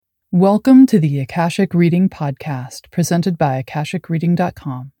Welcome to the Akashic Reading Podcast, presented by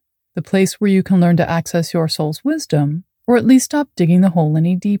AkashicReading.com, the place where you can learn to access your soul's wisdom, or at least stop digging the hole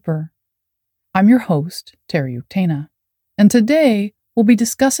any deeper. I'm your host, Terry Uktana, and today we'll be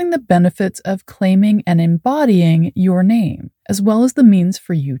discussing the benefits of claiming and embodying your name, as well as the means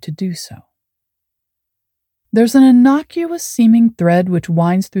for you to do so. There's an innocuous-seeming thread which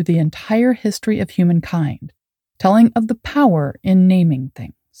winds through the entire history of humankind, telling of the power in naming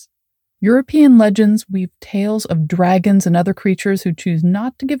things. European legends weave tales of dragons and other creatures who choose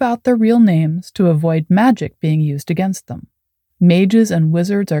not to give out their real names to avoid magic being used against them. Mages and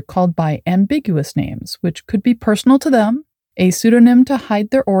wizards are called by ambiguous names, which could be personal to them, a pseudonym to hide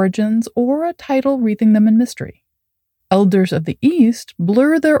their origins, or a title wreathing them in mystery. Elders of the East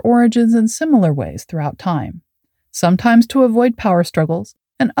blur their origins in similar ways throughout time, sometimes to avoid power struggles,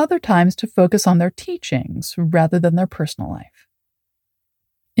 and other times to focus on their teachings rather than their personal life.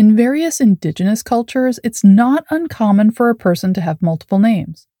 In various indigenous cultures, it's not uncommon for a person to have multiple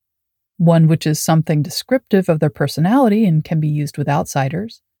names. One which is something descriptive of their personality and can be used with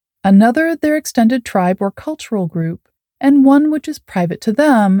outsiders, another their extended tribe or cultural group, and one which is private to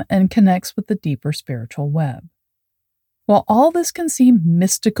them and connects with the deeper spiritual web. While all this can seem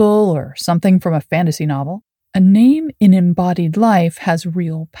mystical or something from a fantasy novel, a name in embodied life has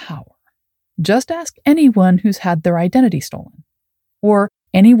real power. Just ask anyone who's had their identity stolen, or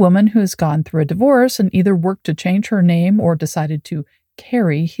any woman who has gone through a divorce and either worked to change her name or decided to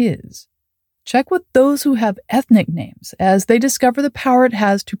carry his. Check with those who have ethnic names as they discover the power it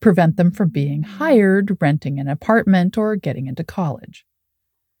has to prevent them from being hired, renting an apartment, or getting into college.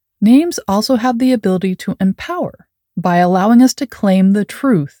 Names also have the ability to empower by allowing us to claim the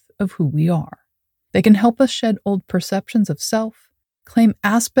truth of who we are. They can help us shed old perceptions of self, claim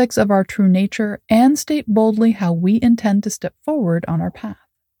aspects of our true nature, and state boldly how we intend to step forward on our path.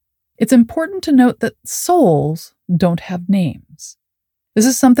 It's important to note that souls don't have names. This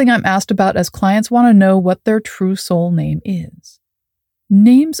is something I'm asked about as clients want to know what their true soul name is.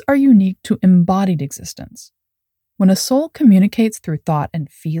 Names are unique to embodied existence. When a soul communicates through thought and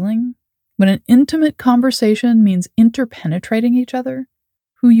feeling, when an intimate conversation means interpenetrating each other,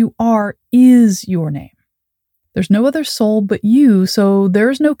 who you are is your name. There's no other soul but you, so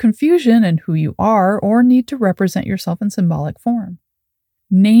there's no confusion in who you are or need to represent yourself in symbolic form.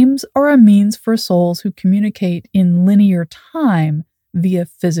 Names are a means for souls who communicate in linear time via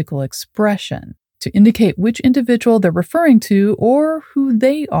physical expression to indicate which individual they're referring to or who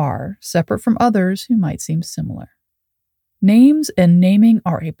they are, separate from others who might seem similar. Names and naming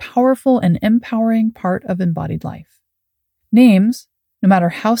are a powerful and empowering part of embodied life. Names, no matter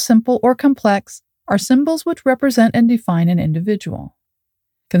how simple or complex, are symbols which represent and define an individual.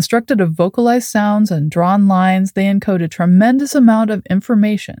 Constructed of vocalized sounds and drawn lines, they encode a tremendous amount of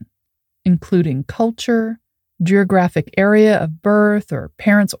information, including culture, geographic area of birth or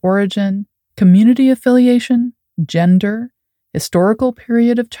parents' origin, community affiliation, gender, historical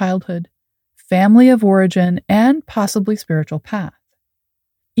period of childhood, family of origin, and possibly spiritual path.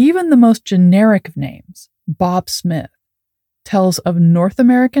 Even the most generic of names, Bob Smith, tells of North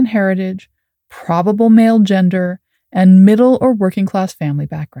American heritage, probable male gender, and middle or working class family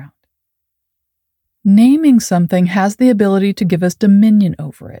background. Naming something has the ability to give us dominion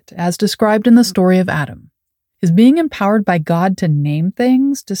over it, as described in the story of Adam. His being empowered by God to name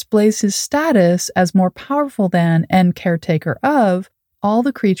things displays his status as more powerful than and caretaker of all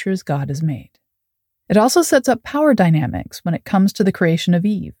the creatures God has made. It also sets up power dynamics when it comes to the creation of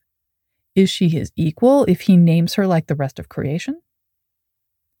Eve. Is she his equal if he names her like the rest of creation?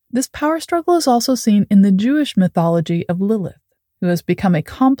 This power struggle is also seen in the Jewish mythology of Lilith, who has become a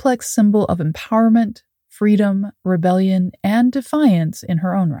complex symbol of empowerment, freedom, rebellion, and defiance in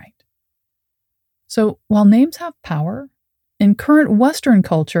her own right. So, while names have power, in current Western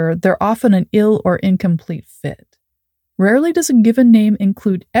culture, they're often an ill or incomplete fit. Rarely does a given name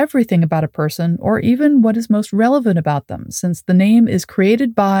include everything about a person or even what is most relevant about them, since the name is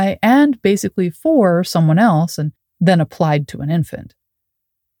created by and basically for someone else and then applied to an infant.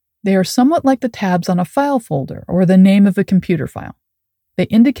 They are somewhat like the tabs on a file folder or the name of a computer file. They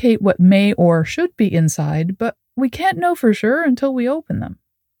indicate what may or should be inside, but we can't know for sure until we open them.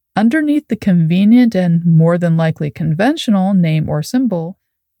 Underneath the convenient and more than likely conventional name or symbol,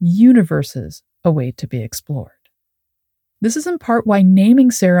 universes await to be explored. This is in part why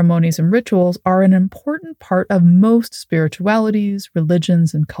naming ceremonies and rituals are an important part of most spiritualities,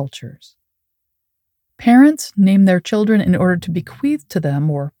 religions, and cultures. Parents name their children in order to bequeath to them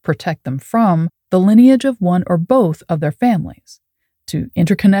or protect them from the lineage of one or both of their families, to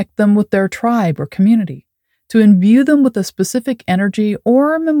interconnect them with their tribe or community, to imbue them with a specific energy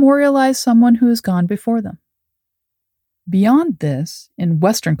or memorialize someone who has gone before them. Beyond this, in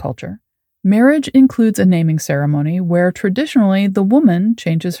Western culture, marriage includes a naming ceremony where traditionally the woman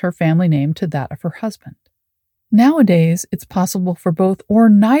changes her family name to that of her husband. Nowadays, it's possible for both or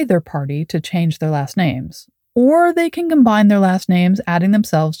neither party to change their last names, or they can combine their last names, adding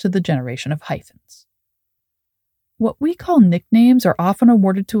themselves to the generation of hyphens. What we call nicknames are often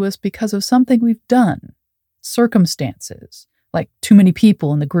awarded to us because of something we've done, circumstances, like too many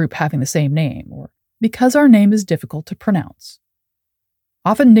people in the group having the same name, or because our name is difficult to pronounce.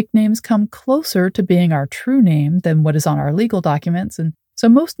 Often nicknames come closer to being our true name than what is on our legal documents, and so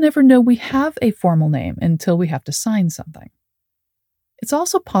most never know we have a formal name until we have to sign something. It's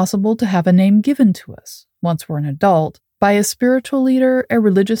also possible to have a name given to us, once we're an adult, by a spiritual leader, a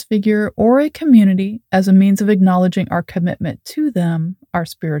religious figure, or a community as a means of acknowledging our commitment to them, our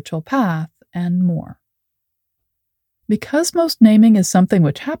spiritual path, and more. Because most naming is something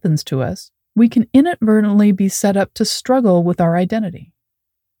which happens to us, we can inadvertently be set up to struggle with our identity.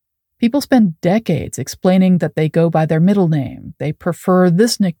 People spend decades explaining that they go by their middle name, they prefer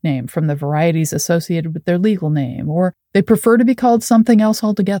this nickname from the varieties associated with their legal name, or they prefer to be called something else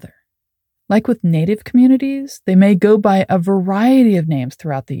altogether. Like with Native communities, they may go by a variety of names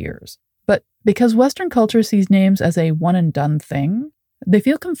throughout the years, but because Western culture sees names as a one-and-done thing, they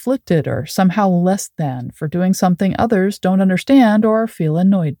feel conflicted or somehow less than for doing something others don't understand or feel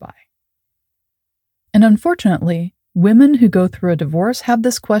annoyed by. And unfortunately, women who go through a divorce have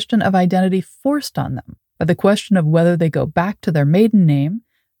this question of identity forced on them by the question of whether they go back to their maiden name,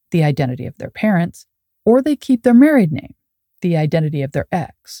 the identity of their parents, or they keep their married name, the identity of their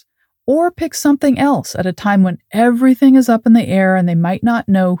ex, or pick something else at a time when everything is up in the air and they might not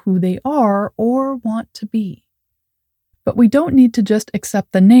know who they are or want to be. But we don't need to just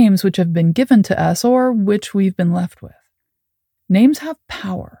accept the names which have been given to us or which we've been left with. Names have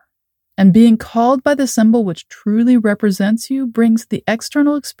power. And being called by the symbol which truly represents you brings the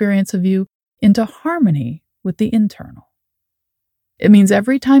external experience of you into harmony with the internal. It means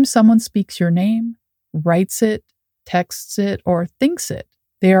every time someone speaks your name, writes it, texts it, or thinks it,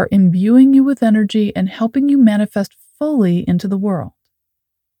 they are imbuing you with energy and helping you manifest fully into the world.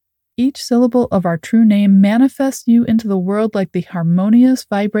 Each syllable of our true name manifests you into the world like the harmonious,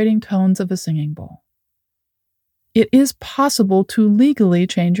 vibrating tones of a singing bowl. It is possible to legally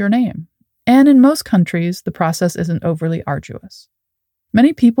change your name, and in most countries, the process isn't overly arduous.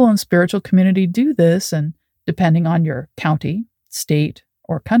 Many people in spiritual community do this, and depending on your county, state,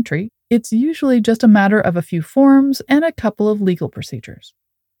 or country, it's usually just a matter of a few forms and a couple of legal procedures.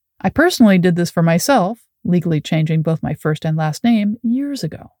 I personally did this for myself, legally changing both my first and last name years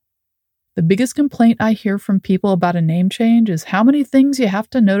ago. The biggest complaint I hear from people about a name change is how many things you have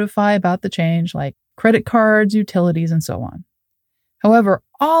to notify about the change, like credit cards, utilities, and so on. However,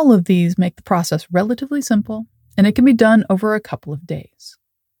 all of these make the process relatively simple, and it can be done over a couple of days.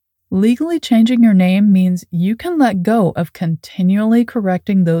 Legally changing your name means you can let go of continually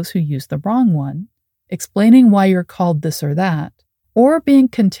correcting those who use the wrong one, explaining why you're called this or that, or being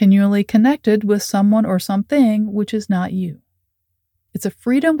continually connected with someone or something which is not you. It's a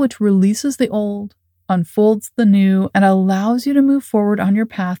freedom which releases the old, unfolds the new, and allows you to move forward on your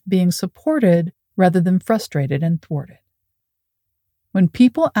path being supported rather than frustrated and thwarted. When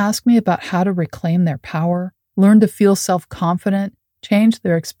people ask me about how to reclaim their power, learn to feel self-confident, change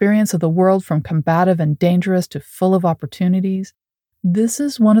their experience of the world from combative and dangerous to full of opportunities, this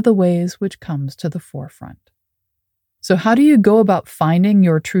is one of the ways which comes to the forefront. So how do you go about finding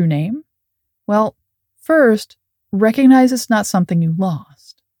your true name? Well, first, recognize it's not something you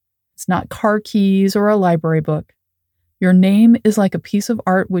lost. It's not car keys or a library book. Your name is like a piece of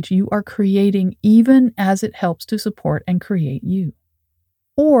art which you are creating even as it helps to support and create you.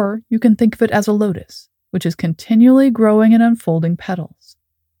 Or you can think of it as a lotus, which is continually growing and unfolding petals.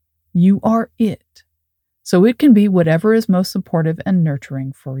 You are it, so it can be whatever is most supportive and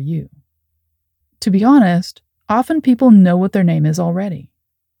nurturing for you. To be honest, often people know what their name is already.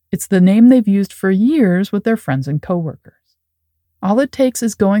 It's the name they've used for years with their friends and coworkers. All it takes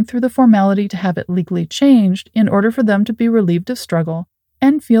is going through the formality to have it legally changed in order for them to be relieved of struggle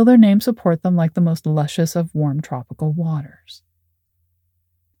and feel their name support them like the most luscious of warm tropical waters.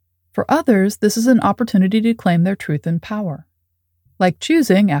 For others, this is an opportunity to claim their truth and power, like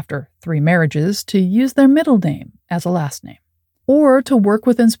choosing, after 3 marriages, to use their middle name as a last name, or to work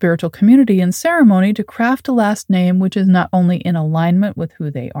within spiritual community and ceremony to craft a last name which is not only in alignment with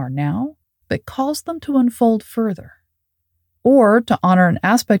who they are now, but calls them to unfold further, or to honor an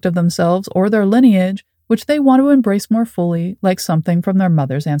aspect of themselves or their lineage which they want to embrace more fully, like something from their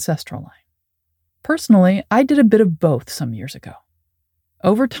mother's ancestral line. Personally, I did a bit of both some years ago.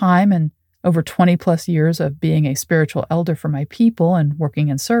 Over time and over 20 plus years of being a spiritual elder for my people and working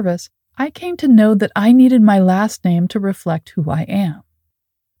in service, I came to know that I needed my last name to reflect who I am.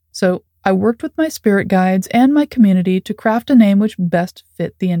 So I worked with my spirit guides and my community to craft a name which best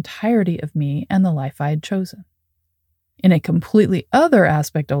fit the entirety of me and the life I had chosen. In a completely other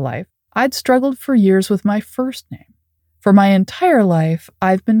aspect of life, I'd struggled for years with my first name. For my entire life,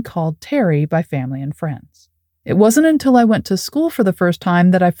 I've been called Terry by family and friends. It wasn't until I went to school for the first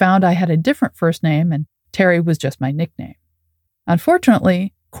time that I found I had a different first name and Terry was just my nickname.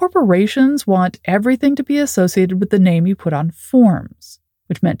 Unfortunately, corporations want everything to be associated with the name you put on forms,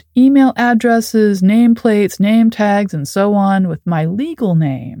 which meant email addresses, nameplates, name tags, and so on with my legal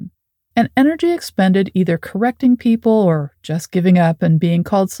name, and energy expended either correcting people or just giving up and being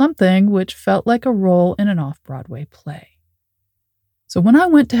called something which felt like a role in an off-Broadway play. So when I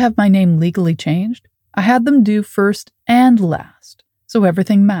went to have my name legally changed, I had them do first and last, so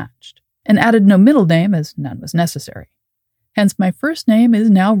everything matched, and added no middle name as none was necessary. Hence, my first name is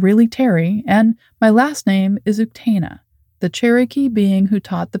now really Terry, and my last name is Uktana, the Cherokee being who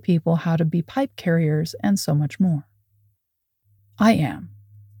taught the people how to be pipe carriers and so much more. I am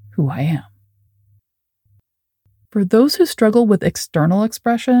who I am. For those who struggle with external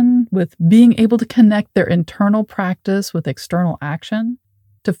expression, with being able to connect their internal practice with external action,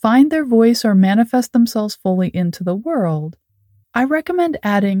 to find their voice or manifest themselves fully into the world, I recommend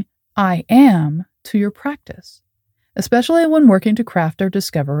adding I am to your practice, especially when working to craft or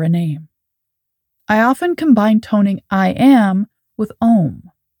discover a name. I often combine toning I am with Om.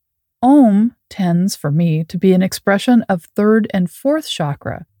 Om tends, for me, to be an expression of third and fourth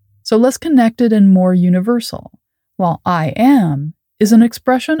chakra, so less connected and more universal, while I am is an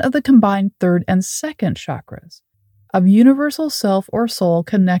expression of the combined third and second chakras, of universal self or soul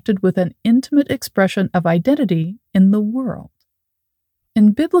connected with an intimate expression of identity in the world.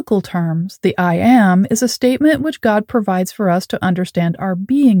 In biblical terms, the I am is a statement which God provides for us to understand our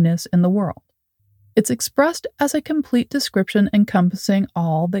beingness in the world. It's expressed as a complete description encompassing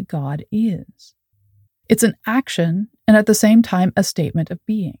all that God is. It's an action and at the same time a statement of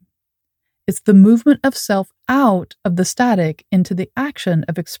being. It's the movement of self out of the static into the action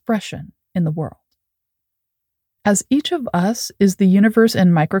of expression in the world. As each of us is the universe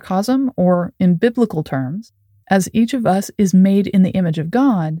and microcosm, or in biblical terms, as each of us is made in the image of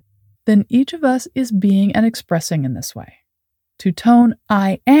God, then each of us is being and expressing in this way. To tone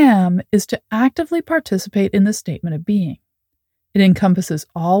I am is to actively participate in the statement of being. It encompasses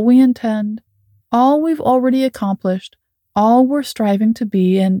all we intend, all we've already accomplished, all we're striving to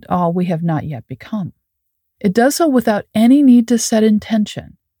be, and all we have not yet become. It does so without any need to set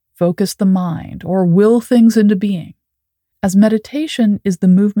intention, focus the mind, or will things into being. As meditation is the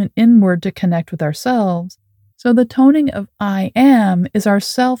movement inward to connect with ourselves, so the toning of I am is our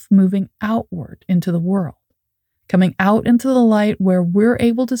self moving outward into the world, coming out into the light where we're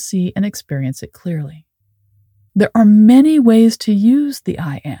able to see and experience it clearly. There are many ways to use the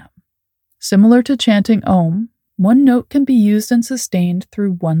I am. Similar to chanting Om, one note can be used and sustained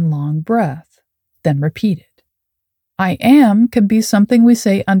through one long breath, then repeated. I am can be something we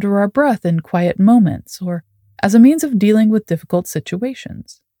say under our breath in quiet moments or as a means of dealing with difficult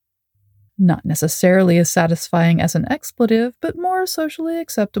situations. Not necessarily as satisfying as an expletive, but more socially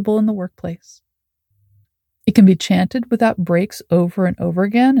acceptable in the workplace. It can be chanted without breaks over and over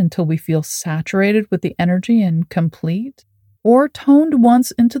again until we feel saturated with the energy and complete, or toned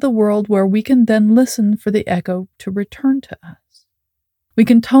once into the world where we can then listen for the echo to return to us. We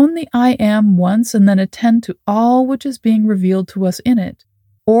can tone the I am once and then attend to all which is being revealed to us in it,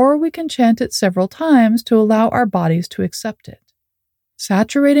 or we can chant it several times to allow our bodies to accept it.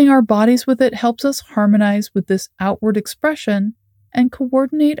 Saturating our bodies with it helps us harmonize with this outward expression and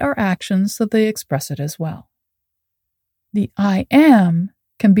coordinate our actions so they express it as well. The I am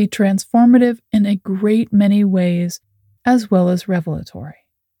can be transformative in a great many ways, as well as revelatory.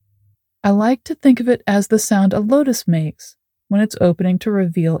 I like to think of it as the sound a lotus makes when it's opening to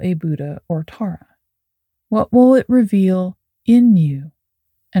reveal a Buddha or Tara. What will it reveal in you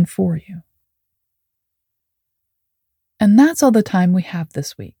and for you? And that's all the time we have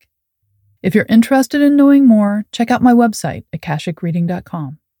this week. If you're interested in knowing more, check out my website,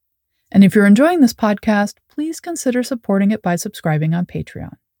 akashicreading.com. And if you're enjoying this podcast, please consider supporting it by subscribing on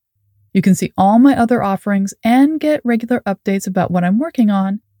Patreon. You can see all my other offerings and get regular updates about what I'm working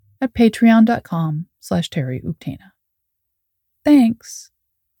on at patreon.com/TerryUktana. Thanks.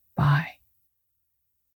 Bye.